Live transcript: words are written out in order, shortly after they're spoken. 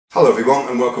Hello everyone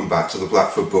and welcome back to the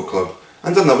Blackfoot Book Club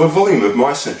and another volume of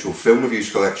my essential film reviews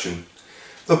collection.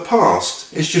 The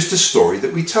past is just a story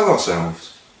that we tell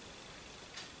ourselves.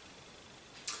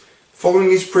 Following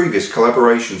his previous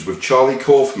collaborations with Charlie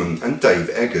Kaufman and Dave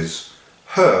Eggers,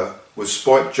 Her was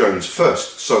Spike Jonze's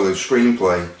first solo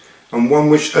screenplay and one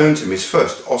which earned him his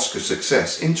first Oscar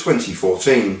success in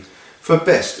 2014 for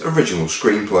Best Original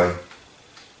Screenplay.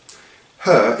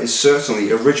 Her is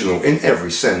certainly original in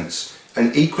every sense,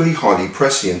 and equally highly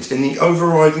prescient in the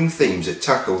overriding themes it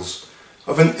tackles,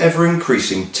 of an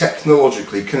ever-increasing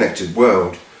technologically connected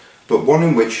world, but one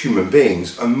in which human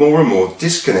beings are more and more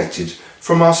disconnected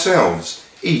from ourselves,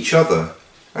 each other,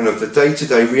 and of the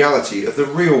day-to-day reality of the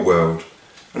real world,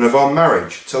 and of our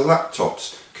marriage to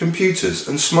laptops, computers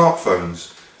and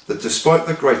smartphones, that despite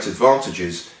the great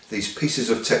advantages these pieces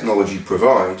of technology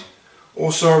provide,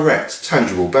 also erect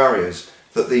tangible barriers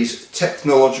that these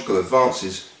technological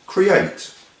advances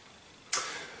create.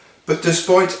 But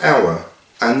despite our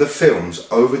and the film's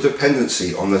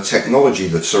over-dependency on the technology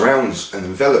that surrounds and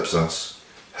envelops us,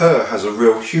 Her has a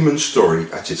real human story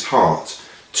at its heart,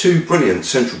 two brilliant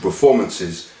central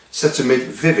performances set amid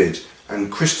vivid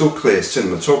and crystal clear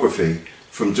cinematography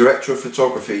from director of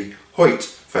photography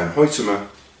Hoyte van Hoytema,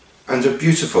 and a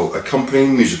beautiful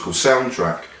accompanying musical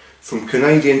soundtrack from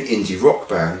Canadian indie rock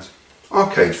band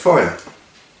Arcade Fire.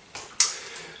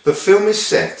 The film is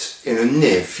set in a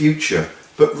near future,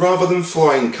 but rather than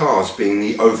flying cars being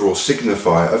the overall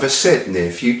signifier of a said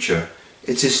near future,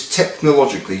 it is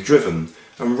technologically driven,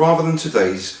 and rather than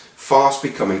today's fast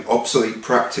becoming obsolete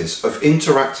practice of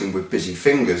interacting with busy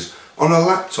fingers on a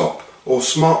laptop or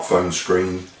smartphone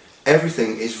screen,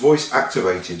 everything is voice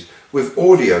activated with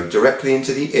audio directly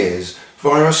into the ears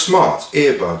via a smart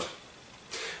earbud.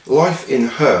 Life in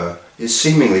Her is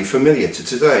seemingly familiar to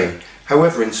today.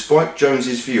 However, in Spike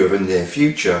Jonze's view of a near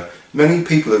future, many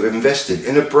people have invested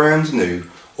in a brand new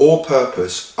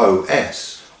all-purpose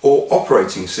OS, or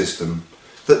operating system,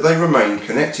 that they remain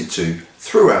connected to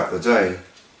throughout the day.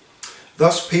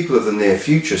 Thus, people of the near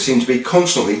future seem to be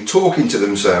constantly talking to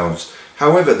themselves,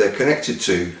 however they're connected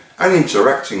to and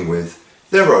interacting with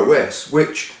their OS,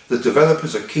 which the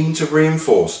developers are keen to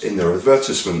reinforce in their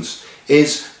advertisements,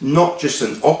 is not just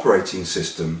an operating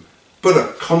system, but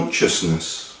a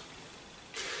consciousness.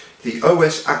 The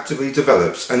OS actively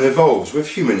develops and evolves with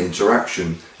human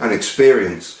interaction and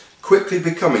experience, quickly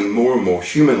becoming more and more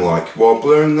human-like while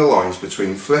blurring the lines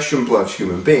between flesh and blood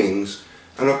human beings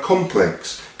and a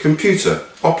complex computer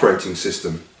operating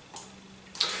system.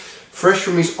 Fresh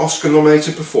from his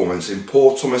Oscar-nominated performance in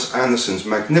Paul Thomas Anderson's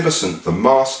magnificent The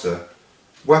Master,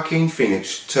 Joaquin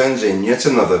Phoenix turns in yet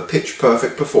another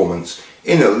pitch-perfect performance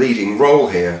in a leading role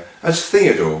here as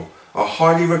Theodore, a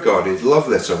highly regarded love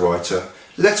letter writer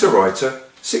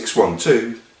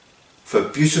 612 for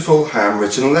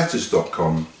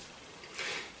beautifulhandwrittenletters.com.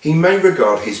 He may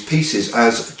regard his pieces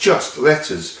as just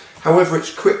letters, however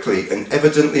it's quickly and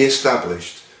evidently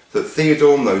established that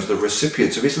Theodore knows the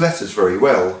recipients of his letters very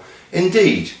well,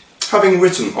 indeed having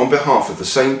written on behalf of the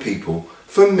same people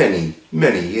for many,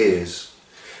 many years.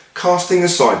 Casting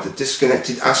aside the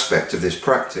disconnected aspect of this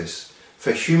practice,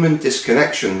 for human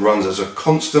disconnection runs as a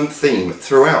constant theme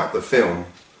throughout the film.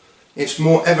 It's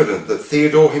more evident that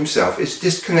Theodore himself is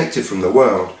disconnected from the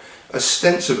world,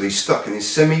 ostensibly stuck in his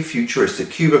semi-futuristic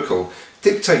cubicle,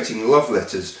 dictating love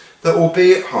letters that,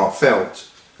 albeit heartfelt,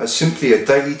 are simply a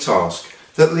daily task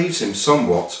that leaves him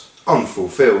somewhat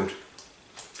unfulfilled.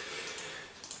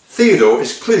 Theodore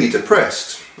is clearly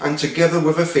depressed, and together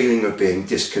with a feeling of being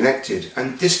disconnected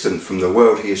and distant from the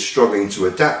world he is struggling to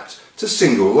adapt to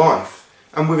single life,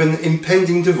 and with an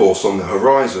impending divorce on the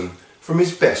horizon from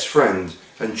his best friend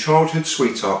and childhood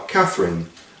sweetheart Catherine,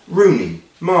 Rooney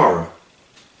Mara.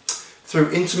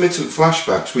 Through intermittent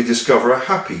flashbacks we discover a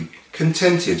happy,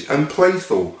 contented and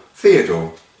playful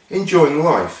Theodore, enjoying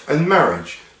life and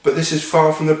marriage, but this is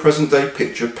far from the present day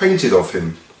picture painted of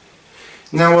him.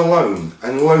 Now alone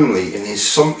and lonely in his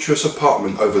sumptuous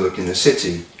apartment overlooking the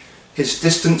city, his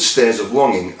distant stares of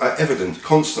longing are evident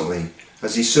constantly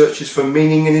as he searches for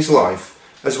meaning in his life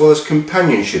as well as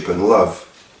companionship and love.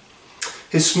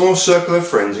 His small circle of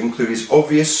friends include his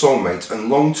obvious soulmate and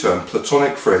long-term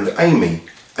platonic friend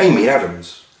Amy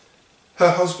Adams,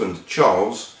 her husband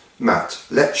Charles, Matt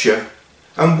Letcher,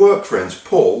 and work friends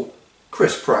Paul,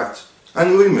 Chris Pratt,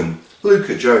 and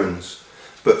Luca Jones.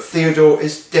 But Theodore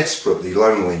is desperately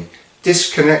lonely,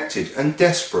 disconnected and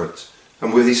desperate,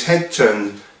 and with his head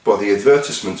turned by the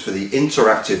advertisements for the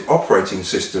interactive operating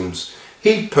systems,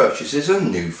 he purchases a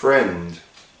new friend.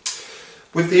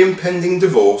 With the impending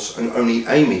divorce and only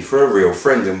Amy for a real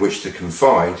friend in which to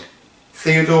confide,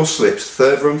 Theodore slips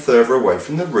further and further away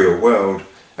from the real world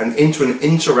and into an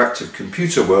interactive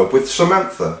computer world with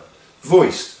Samantha,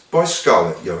 voiced by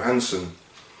Scarlett Johansson.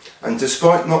 And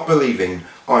despite not believing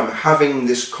I'm having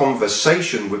this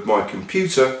conversation with my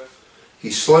computer,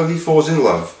 he slowly falls in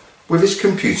love with his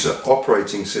computer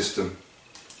operating system.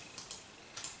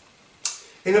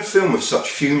 In a film with such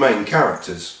few main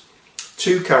characters,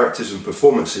 two characters and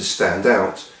performances stand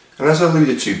out, and as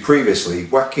alluded to previously,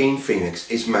 Joaquin Phoenix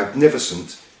is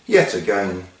magnificent yet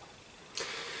again.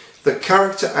 The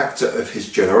character actor of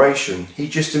his generation, he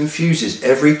just infuses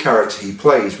every character he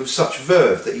plays with such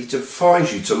verve that he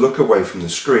defies you to look away from the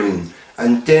screen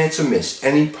and dare to miss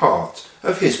any part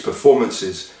of his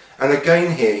performances. And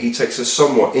again here he takes a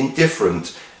somewhat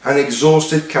indifferent and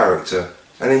exhausted character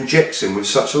and injects him with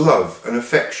such love and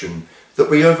affection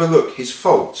that we overlook his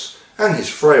faults and his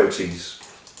frailties.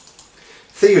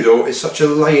 Theodore is such a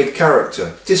layered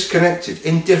character, disconnected,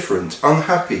 indifferent,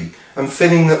 unhappy, and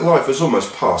feeling that life has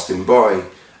almost passed him by,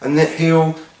 and that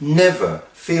he'll never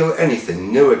feel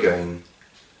anything new again.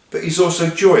 But he's also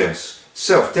joyous,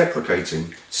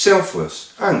 self-deprecating,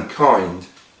 selfless, and kind.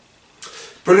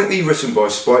 Brilliantly written by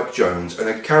Spike Jonze and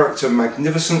a character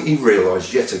magnificently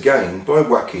realised yet again by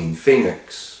Joaquin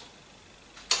Phoenix.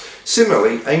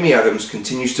 Similarly, Amy Adams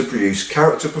continues to produce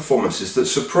character performances that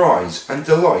surprise and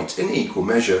delight in equal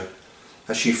measure,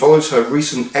 as she follows her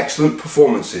recent excellent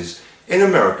performances in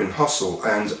American Hustle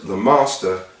and The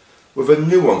Master with a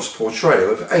nuanced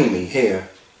portrayal of Amy here.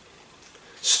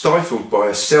 Stifled by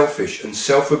a selfish and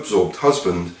self-absorbed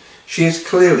husband, she is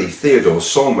clearly Theodore's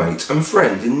soulmate and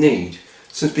friend in need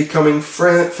since becoming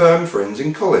firm friends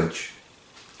in college.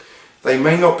 They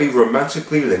may not be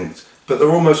romantically linked, but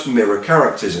they're almost mirror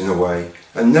characters in a way,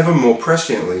 and never more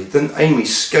presciently than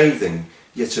Amy's scathing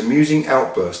yet amusing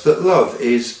outburst that love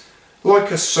is like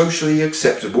a socially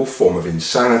acceptable form of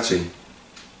insanity.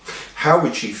 How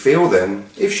would she feel then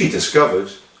if she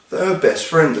discovered that her best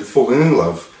friend had fallen in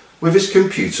love with his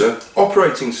computer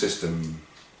operating system?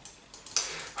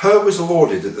 Her was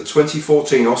lauded at the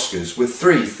 2014 Oscars with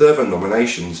 3 further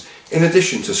nominations in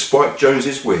addition to Spike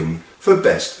Jonze's win for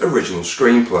Best Original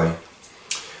Screenplay.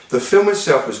 The film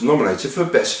itself was nominated for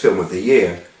Best Film of the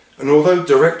Year, and although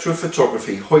Director of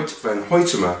Photography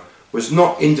Hoytema was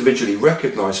not individually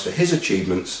recognised for his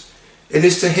achievements, it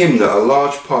is to him that a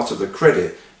large part of the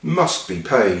credit must be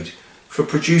paid for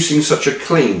producing such a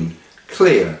clean,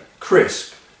 clear,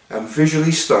 crisp and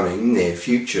visually stunning near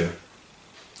future.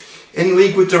 In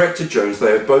league with director Jonze,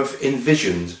 they have both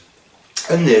envisioned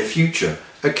a near future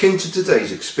akin to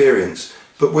today's experience,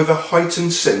 but with a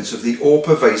heightened sense of the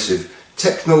all-pervasive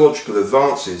technological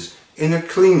advances in a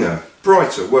cleaner,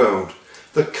 brighter world.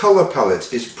 The colour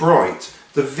palette is bright,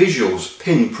 the visuals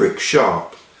pinprick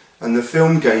sharp, and the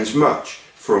film gains much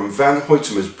from Van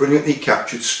Hoytema's brilliantly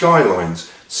captured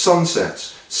skylines,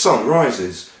 sunsets,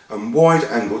 sunrises and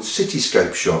wide-angled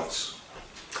cityscape shots.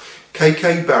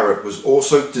 K.K. Barrett was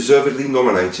also deservedly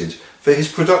nominated for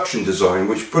his production design,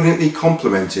 which brilliantly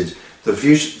complemented the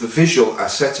visual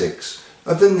aesthetics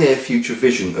of the near-future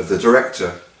vision of the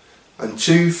director, and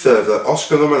 2 further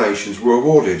Oscar nominations were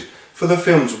awarded for the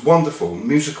film's wonderful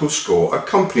musical score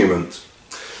accompaniment.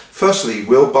 Firstly,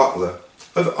 Will Butler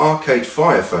of Arcade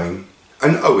Fire fame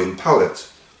and Owen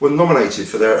Pallett were nominated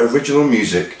for their original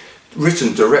music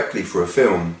written directly for a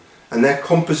film, and their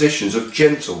compositions of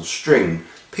gentle string,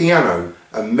 piano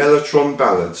and mellotron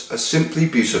ballads are simply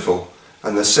beautiful,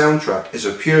 and the soundtrack is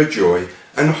a pure joy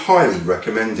and highly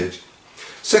recommended.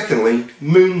 Secondly,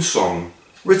 Moon Song,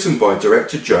 written by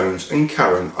director Jonze and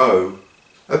Karen O,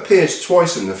 appears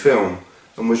twice in the film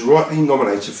and was rightly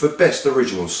nominated for Best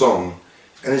Original Song,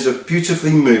 and is a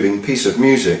beautifully moving piece of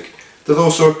music that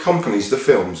also accompanies the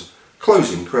film's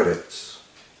closing credits.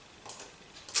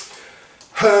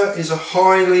 Her is a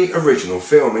highly original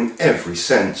film in every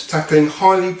sense, tackling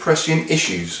highly prescient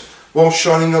issues while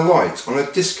shining a light on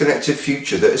a disconnected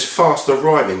future that is fast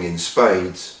arriving in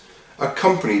spades,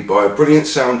 accompanied by a brilliant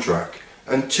soundtrack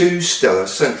and 2 stellar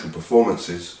central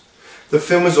performances. The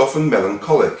film is often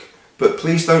melancholic, but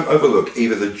please don't overlook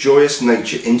either the joyous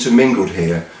nature intermingled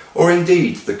here, or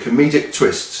indeed the comedic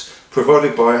twists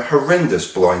provided by a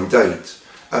horrendous blind date,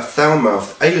 a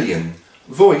foul-mouthed alien,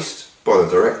 voiced by the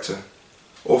director,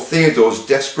 or Theodore's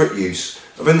desperate use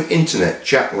of an internet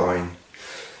chat line.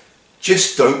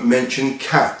 Just don't mention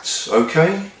cats,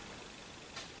 okay?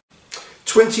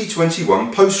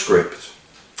 2021 Postscript.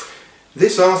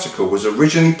 This article was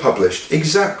originally published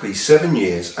exactly 7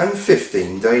 years and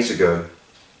 15 days ago.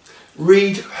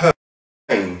 Read her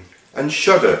name and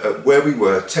shudder at where we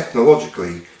were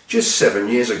technologically just 7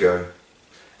 years ago.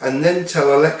 And then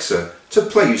tell Alexa to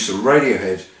play you some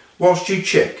Radiohead whilst you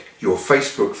check your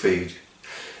Facebook feed.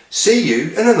 See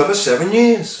you in another 7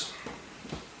 years.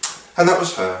 And that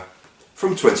was Her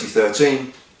from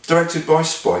 2013, directed by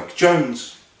Spike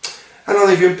Jonze. And I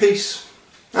leave you in peace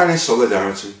and in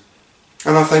solidarity.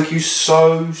 And I thank you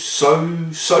so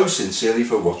sincerely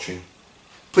for watching.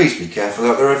 Please be careful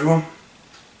out there, everyone.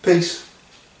 Peace.